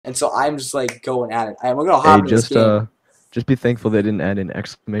And so I'm just like going at it. We're going to hop in this game. Just be thankful they didn't add an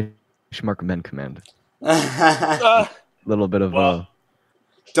exclamation mark men command. Little bit of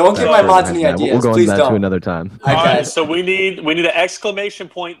don't give my mods any ideas. We'll go Please into that don't. to another time. All right, so we need an exclamation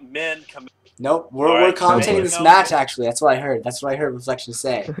point men command. Nope, we're commentating this match. Actually, that's what I heard. That's what I heard Reflection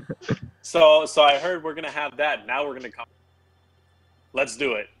say. So I heard we're gonna have that. Now we're gonna come. Let's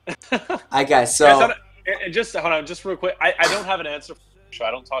do it. I guess so. And just hold on, just real quick. I don't have an answer for Crucial.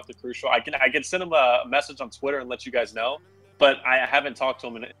 I don't talk to Crucial. I can send him a message on Twitter and let you guys know. But I haven't talked to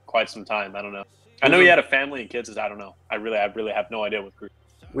him in quite some time. I don't know. I know he had a family and kids. I don't know. I really have no idea with Crucial.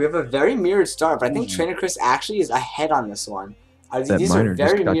 We have a very mirrored start, but I think Trainer Chris actually is ahead on this one. These are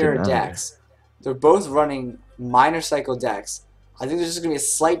very mirrored decks. They're both running minor cycle decks. I think there's just going to be a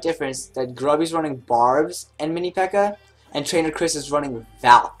slight difference that Grubby's running Barbs and Mini P.E.K.K.A. and Trainer Chris is running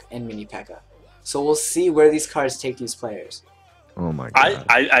Valk and Mini P.E.K.K.A. So we'll see where these cards take these players. Oh my god.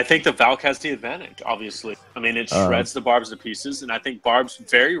 I think the Valk has the advantage, obviously. I mean, it shreds the Barbs to pieces, and I think Barbs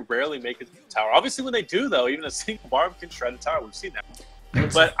very rarely make it to the tower. Obviously, when they do, though, even a single Barb can shred a tower. We've seen that.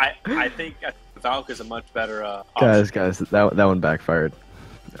 But I think Valk is a much better option. Guys, that one backfired.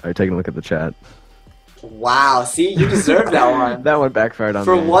 Are you taking a look at the chat? Wow, see, you deserve that one. That one backfired on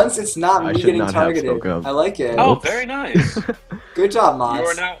For me. once, it's not me getting targeted. I like it. Oh, very nice. Good job,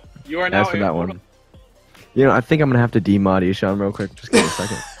 Mods. You are now. As for that one. You know, I think I'm gonna have to demod Ishan real quick. Just give me a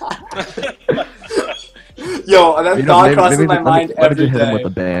second. Yo, that thought crosses my mind every day. Let me just hit him with a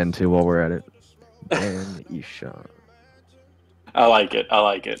ban too while we're at it. Ban Ishan. I like it.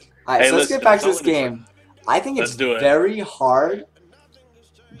 Alright, so let's get back to this game. I think it's very hard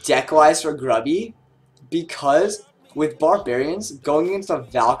deck-wise for Grubby because with Barbarians, going against a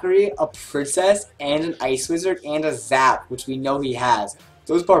Valkyrie, a Princess, and an Ice Wizard, and a Zap, which we know he has,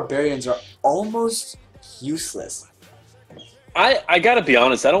 those Barbarians are almost useless. I gotta be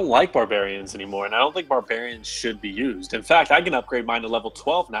honest, I don't like Barbarians anymore, and I don't think Barbarians should be used. In fact, I can upgrade mine to level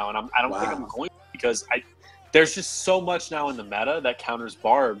 12 now, and I don't think I'm going to because there's just so much now in the meta that counters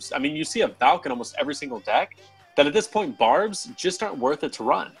Barbs. I mean, you see a Valk in almost every single deck, that at this point, Barbs just aren't worth it to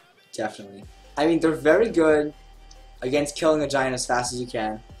run. Definitely. I mean, they're very good against killing a Giant as fast as you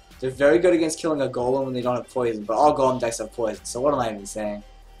can. They're very good against killing a Golem when they don't have poison, but all Golem decks have poison, so what am I even saying?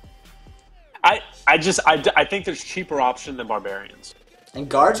 I think there's cheaper option than Barbarians. And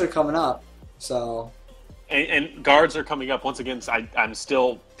guards are coming up, so... And guards are coming up. Once again, I'm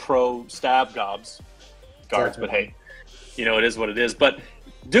still pro stab guards, but hey, you know, it is what it is. But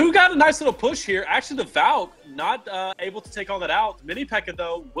dude got a nice little push here. Actually, the Valk not able to take all that out. Mini P.E.K.K.A.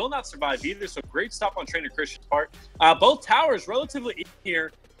 though will not survive either. So great stop on Trainer Christian's part. Both towers relatively even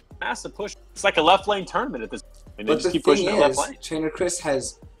here. Massive push. It's like a left lane tournament at this point. And but the thing is, Trainer Chris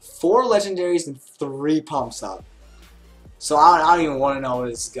has 4 legendaries and 3 pumps up. So I don't even want to know where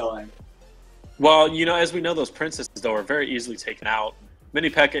this is going. Well, you know, as we know, those princesses though are very easily taken out. Mini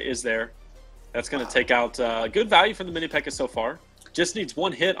P.E.K.K.A. is there. That's going to take out good value from the Mini P.E.K.K.A. so far. Just needs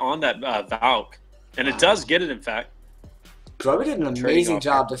one hit on that Valk. And it does get it, in fact. Grubby did an amazing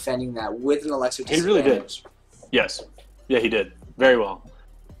job defending that with an Elixir disadvantage. He really did. Yes. Yeah, he did. Very well.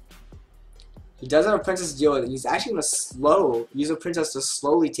 He does have a princess to deal with it. He's actually going to use a princess to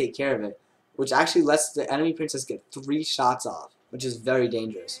slowly take care of it, which actually lets the enemy princess get 3 shots off, which is very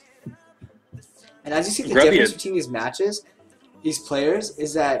dangerous. And as you see, the difference between these matches, these players,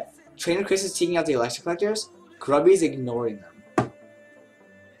 is that Trainer Chris is taking out the Electric Collectors, Grubby's ignoring them.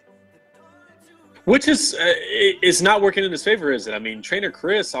 Which is not working in his favor, is it? I mean, Trainer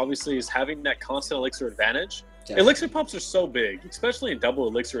Chris obviously is having that constant Elixir advantage. Definitely. Elixir pumps are so big, especially in double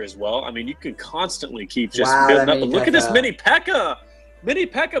Elixir as well. I mean, you can constantly keep just building up. But look at this Mini P.E.K.K.A. Mini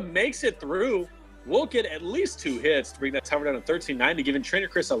P.E.K.K.A. makes it through. We'll get at least 2 hits to bring that tower down to 1390, giving Trainer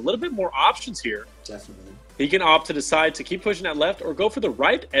Chris a little bit more options here. Definitely. He can opt to decide to keep pushing that left or go for the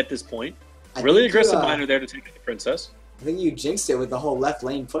right at this point. Really aggressive miner there to take out the princess. I think you jinxed it with the whole left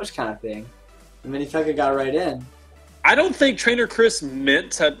lane push kind of thing. And Mini P.E.K.K.A. got right in. I don't think Trainer Chris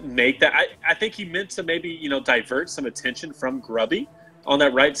meant to make that. I think he meant to maybe, you know, divert some attention from Grubby on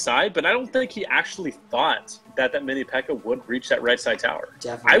that right side, but I don't think he actually thought that Mini P.E.K.K.A. would reach that right side tower.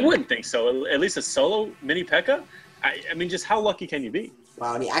 Definitely. I wouldn't think so. At least a solo Mini P.E.K.K.A. I mean, just how lucky can you be?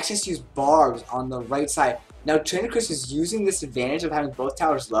 Wow, and he actually has to use Barbs on the right side. Now, Trainer Chris is using this advantage of having both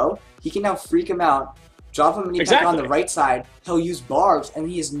towers low. He can now freak him out, drop a Mini P.E.K.K.A. on the right side. He'll use Barbs, and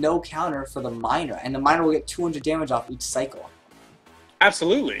he has no counter for the miner. And the miner will get 200 damage off each cycle.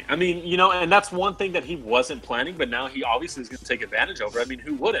 Absolutely. I mean, you know, and that's one thing that he wasn't planning, but now he obviously is going to take advantage over. I mean,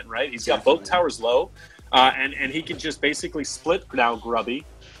 who wouldn't, right? He's got both towers low. and he can just basically split now Grubby.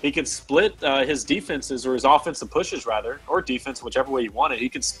 He can split his defenses or his offensive pushes rather, or defense, whichever way you want it. He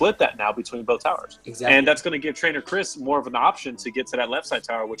can split that now between both towers. Exactly. And that's going to give Trainer Chris more of an option to get to that left side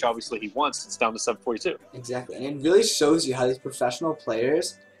tower, which obviously he wants. It's down to 742. Exactly. And it really shows you how these professional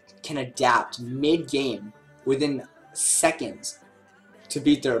players can adapt mid-game within seconds to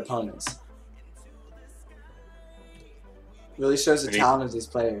beat their opponents. Really shows the talent of these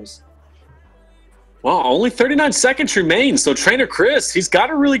players. Well, only 39 seconds remain, so Trainer Chris, he's got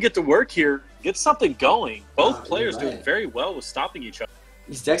to really get to work here, get something going. Both players doing very well with stopping each other.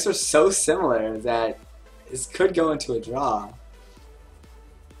 These decks are so similar that this could go into a draw.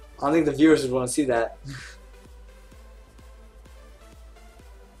 I don't think the viewers would want to see that.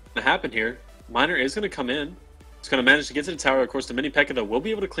 What happened here? Miner is going to come in. He's going to manage to get to the tower. Of course, the mini P.E.K.K.A. though will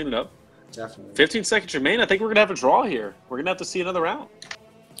be able to clean it up. Definitely. 15 seconds remain. I think we're going to have a draw here. We're going to have to see another round.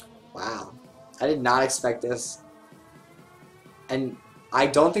 Wow. I did not expect this. And I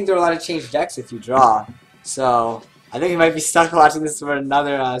don't think they're allowed to change decks if you draw. So I think you might be stuck watching this for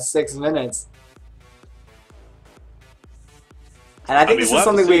another 6 minutes. And I think this is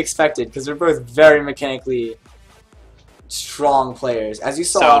something we expected because they're both very mechanically strong players. As you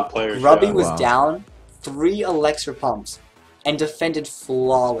saw, Grubby was down 3 elixir pumps and defended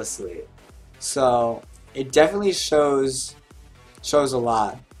flawlessly. So it definitely shows a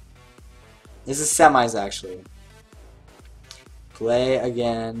lot. This is semis, actually. Play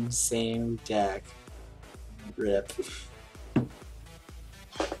again, same deck. Rip.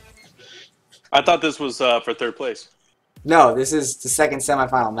 I thought this was for third place. No, this is the second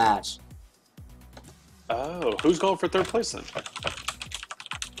semifinal match. Oh, who's going for third place then?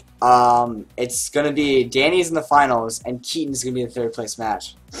 It's gonna be Danny's in the finals, and Keaton's gonna be the third place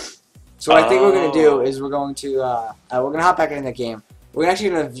match. So what I think we're gonna do is we're gonna hop back in the game. We're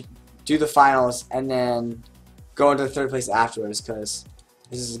actually gonna do the finals and then go into the third place afterwards because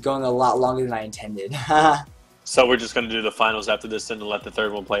this is going a lot longer than I intended. So we're just going to do the finals after this and let the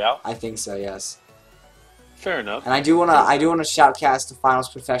third one play out? I think so, yes. Fair enough. And I do wanna shoutcast the finals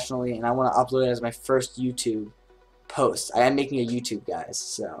professionally, and I wanna upload it as my first YouTube post. I am making a YouTube, guys,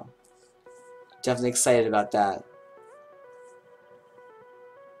 so definitely excited about that.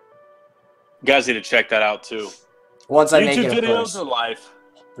 You guys need to check that out too. Once I make it, YouTube videos are life.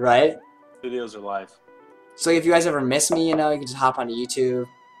 Right? Videos are live. So if you guys ever miss me, you know, you can just hop onto YouTube.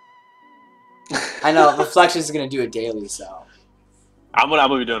 I know Reflections is gonna do it daily, so I'm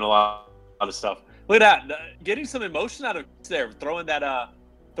gonna be doing a lot of stuff. Look at that, getting some emotion out of there, throwing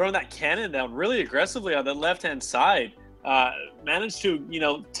that cannon down really aggressively on the left-hand side. Managed to, you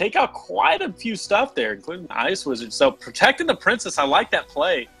know, take out quite a few stuff there, including the Ice Wizard. So protecting the Princess, I like that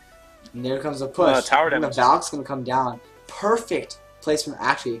play. And there comes a push. Tower and damage. The Valk's gonna come down. Perfect placement,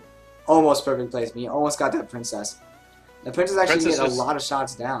 actually, almost perfect placement. You almost got that Princess. The Princess actually get a lot of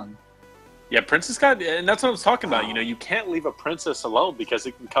shots down. Yeah, Princess got, and that's what I was talking about. You know, you can't leave a Princess alone because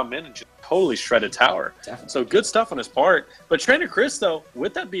it can come in and just totally shred a tower. Definitely. So good stuff on his part. But Trainer Chris, though,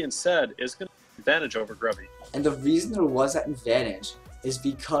 with that being said, is going to have an advantage over Grubby. And the reason there was that advantage is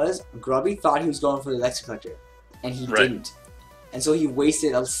because Grubby thought he was going for the Elixir Collector, and he didn't. And so he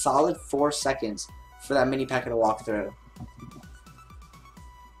wasted a solid 4 seconds for that mini P.E.K.K.A. to walk through.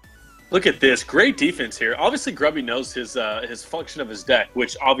 Look at this. Great defense here. Obviously, Grubby knows his function of his deck,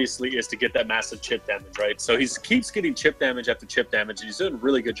 which obviously is to get that massive chip damage, right? So he keeps getting chip damage after chip damage, and he's doing a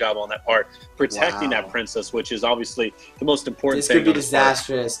really good job on that part, protecting that Princess, which is obviously the most important thing. This could be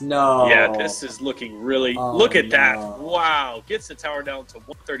disastrous. No. Yeah, this is looking really... look at that. Wow. Gets the tower down to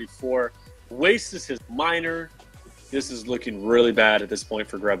 134. Wastes his miner. This is looking really bad at this point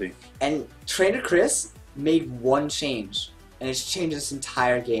for Grubby. And Trainer Chris made one change, and it's changed this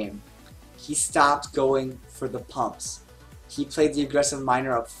entire game. He stopped going for the pumps. He played the aggressive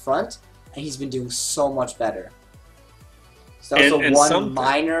miner up front, and he's been doing so much better. So that was one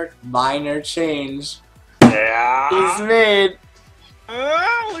minor change he's made.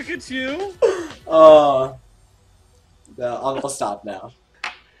 Look at you. Oh. I'll stop now.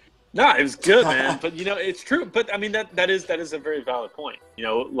 No, it was good, man. But, you know, it's true. But, I mean, that is a very valid point. You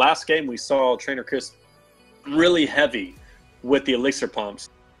know, last game we saw Trainer Chris really heavy with the elixir pumps.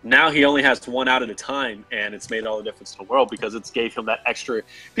 Now he only has one out at a time, and it's made all the difference in the world because it's gave him that extra.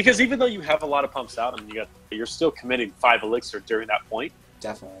 Because even though you have a lot of pumps out, I mean, you're still committing 5 elixir during that point.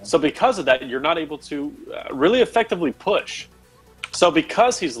 Definitely. So because of that, you're not able to really effectively push. So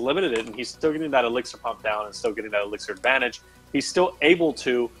because he's limited it, and he's still getting that elixir pump down and still getting that elixir advantage, he's still able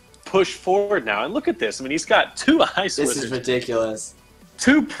to push forward now. And look at this. I mean, he's got 2 Ice Wizards. This is ridiculous.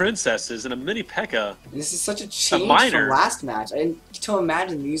 2 Princesses and a mini P.E.K.K.A. This is such a change from last match. I didn't get to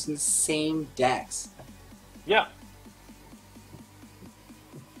imagine using the same decks. Yeah.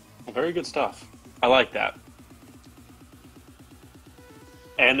 Very good stuff. I like that.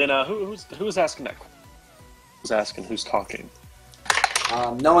 And then who's asking that? Who's asking? Who's talking?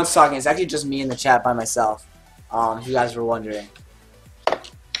 No one's talking. It's actually just me in the chat by myself. If you guys were wondering.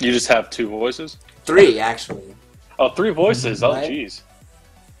 You just have 2 voices? 3, actually. Oh, 3 voices. Oh, Right? jeez.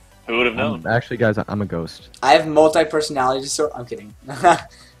 Who would have known? Actually, guys, I'm a ghost. I have multi-personality disorder. I'm kidding.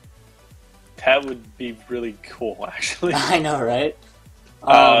 That would be really cool, actually. I know, right?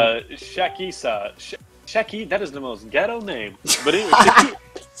 Shakisa. Shaki, that is the most ghetto name. But anyway,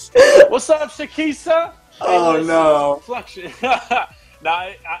 what's up, Shakisa? Oh, no. Reflection. Now,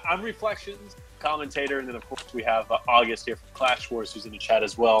 I'm Reflections commentator, and then of course we have August here from Clash Wars, who's in the chat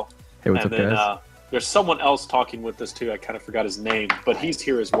as well. Hey, what's and up, then, guys? There's someone else talking with us too. I kind of forgot his name, but he's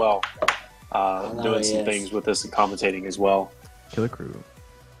here as well, doing some things with us and commentating as well. Killer Crew.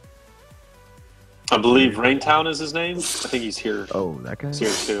 I believe Raintown is his name. I think he's here. Oh, that guy?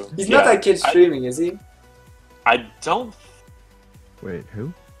 He's here too. He's not that kid streaming, is he? I don't. Wait,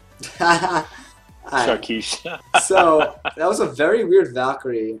 who? Alright. Sharkeisha. So, that was a very weird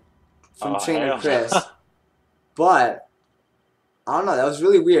Valkyrie from Trainer hell. Chris. But, I don't know, that was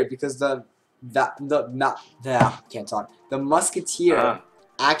really weird because the Musketeer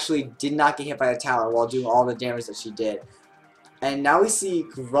actually did not get hit by the tower while doing all the damage that she did. And now we see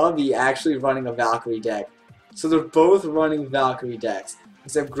Grubby actually running a Valkyrie deck. So they're both running Valkyrie decks,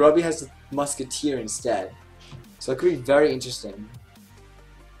 except Grubby has the Musketeer instead. So it could be very interesting.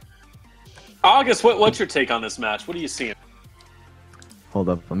 August, what's your take on this match? What are you seeing? Hold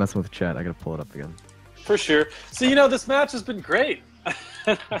up, I'm messing with the chat. I gotta pull it up again. For sure. So this match has been great.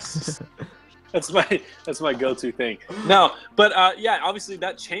 That's my go-to thing. No, but yeah, obviously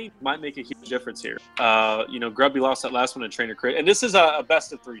that change might make a huge difference here. Grubby lost that last one in Trainer Crit, and this is a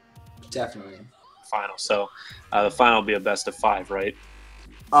best of 3 Definitely. final. So the final will be a best of 5, right?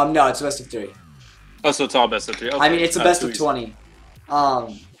 No, it's a best of 3. Oh, so it's all best of 3. Okay. I mean, it's a best of 20.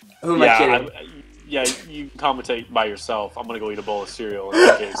 Who am I kidding? Yeah, you commentate by yourself. I'm gonna go eat a bowl of cereal in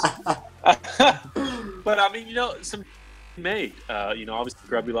that case. But I mean, some made. Obviously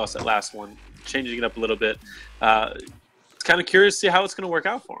Grubby lost that last one, changing it up a little bit. It's kind of curious to see how it's gonna work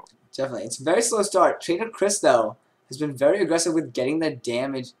out for him. Definitely, it's a very slow start. Trainer Chris though has been very aggressive with getting the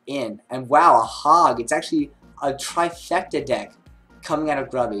damage in, and wow, a hog! It's actually a trifecta deck coming out of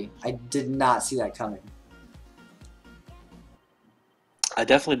Grubby. I did not see that coming. I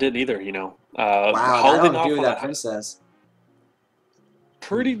definitely didn't either. Wow, I don't do that princess.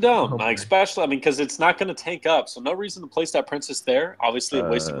 Pretty dumb, Okay. especially because it's not going to tank up, so no reason to place that princess there. Obviously, a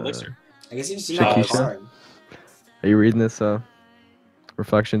waste of elixir. I guess you just didn't have Shakisha? card. Are you reading this,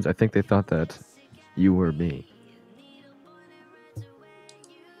 Reflections? I think they thought that you were me.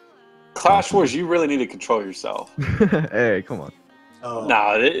 Clash Wars, you really need to control yourself. Hey, come on. Oh.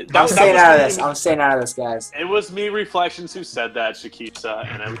 Nah, I'm staying out of this. I'm staying out of this, guys. It was me, Reflections, who said that,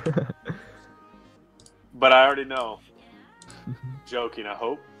 Shakisa, but I already know. Joking, I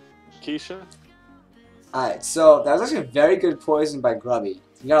hope. Keisha? Alright, so that was actually a very good poison by Grubby.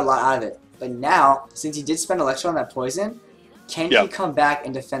 You got a lot out of it. But now, since he did spend Electro on that poison, can he come back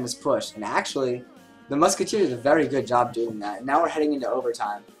and defend this push? And actually, the Musketeer did a very good job doing that. And now we're heading into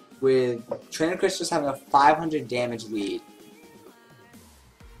overtime, with Trainer Chris just having a 500 damage lead.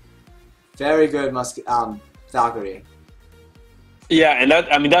 Very good Valkyrie. Yeah,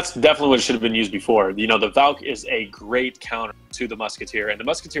 and that's definitely what should have been used before. The Valk is a great counter to the Musketeer, and the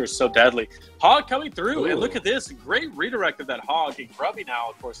Musketeer is so deadly. Hog coming through, and look at this. Great redirect of that Hog. And Grubby now,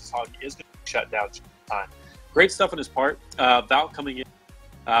 of course, his Hog is going to be shut down time. Great stuff on his part. Valk coming in.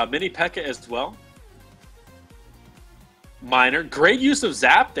 Mini P.E.K.K.A. as well. Miner. Great use of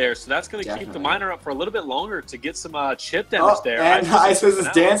Zap there, so that's going to keep the Miner up for a little bit longer to get some chip damage there. And Ice is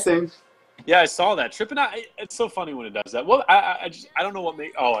dancing. Yeah, I saw that. Tripping out, it's so funny when it does that. Well, I don't know what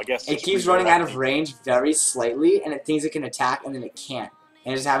made. Oh, I guess it keeps running out of range very slightly, and it thinks it can attack, and then it can't.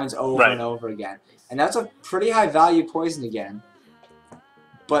 And it just happens over and over again. And that's a pretty high value poison again.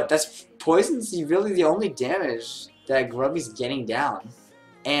 But poison's really the only damage that Grubby's getting down.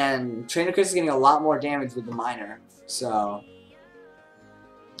 And Trainer Chris is getting a lot more damage with the Miner. So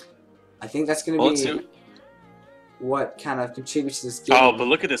I think that's going to be what kind of contributes to this game. Oh, but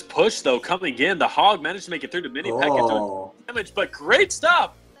look at this push, though, coming in. The Hog managed to make it through to Mini P.E.K.K.A. doing damage, but great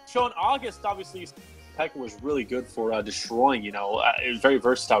stuff. Showing August, obviously, P.E.K.K.A. was really good for destroying, it was a very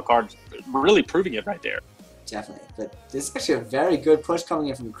versatile card. Really proving it right there. Definitely. But this is actually a very good push coming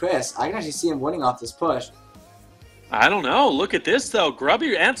in from Chris. I can actually see him winning off this push. I don't know. Look at this, though.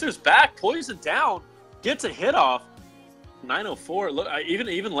 Grubby answers back, poison down, gets a hit off. 904. Look,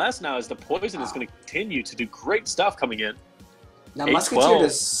 even less now as the poison is going to continue to do great stuff coming in. Now 812. Musketeer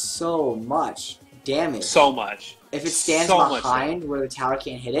does so much damage. So much. If it stands So much behind where the tower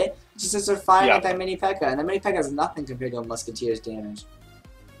can't hit it, just as they're firing Yeah. at that mini P.E.K.K.A. And the mini P.E.K.K.A. is nothing compared to a Musketeer's damage.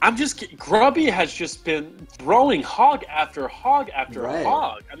 Grubby has just been throwing hog after hog after Right.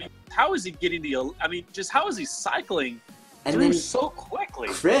 hog. I mean, how is he getting how is he cycling And through then so quickly?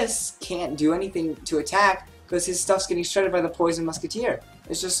 Chris can't do anything to attack because his stuff's getting shredded by the poison Musketeer.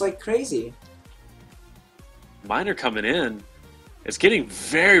 It's just like crazy. Miner coming in. It's getting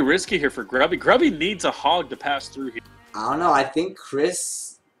very risky here for Grubby. Grubby needs a hog to pass through here. I don't know. I think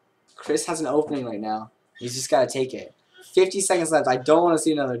Chris has an opening right now. He's just got to take it. 50 seconds left. I don't want to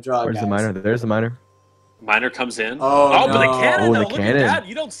see another draw, Where's guys. the miner? There's the miner. Miner comes in. Oh, but the no. cannon, Oh, though. the Look cannon. at that.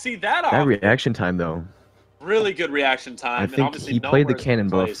 You don't see that That often. reaction time, though. Really good reaction time. I and think obviously he played the nowhere cannon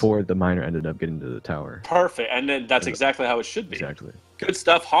plays. before the miner ended up getting to the tower. Perfect. And then that's exactly how it should be. Exactly. Good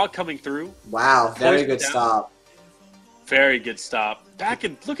stuff. Hog coming through. Wow, very Poison good down. stop. Very good stop.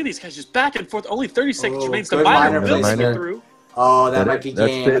 Look at these guys just back and forth. Only 30 seconds Oh, remains. The good miner miner will placement. get through. Oh, that might be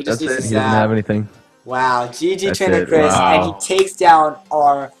game. He That's just needs it. to He doesn't stab. have anything. Wow, GG That's Trainer it. Chris, Wow. and he takes down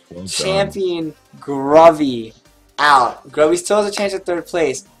our Well done. champion Grubby out. Grubby still has a chance at third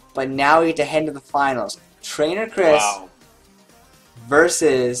place, but now we get to head into the finals. Trainer Chris Wow.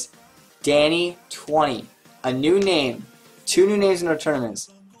 versus Danny 20. A new name. 2 new names in our tournaments.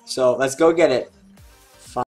 So let's go get it.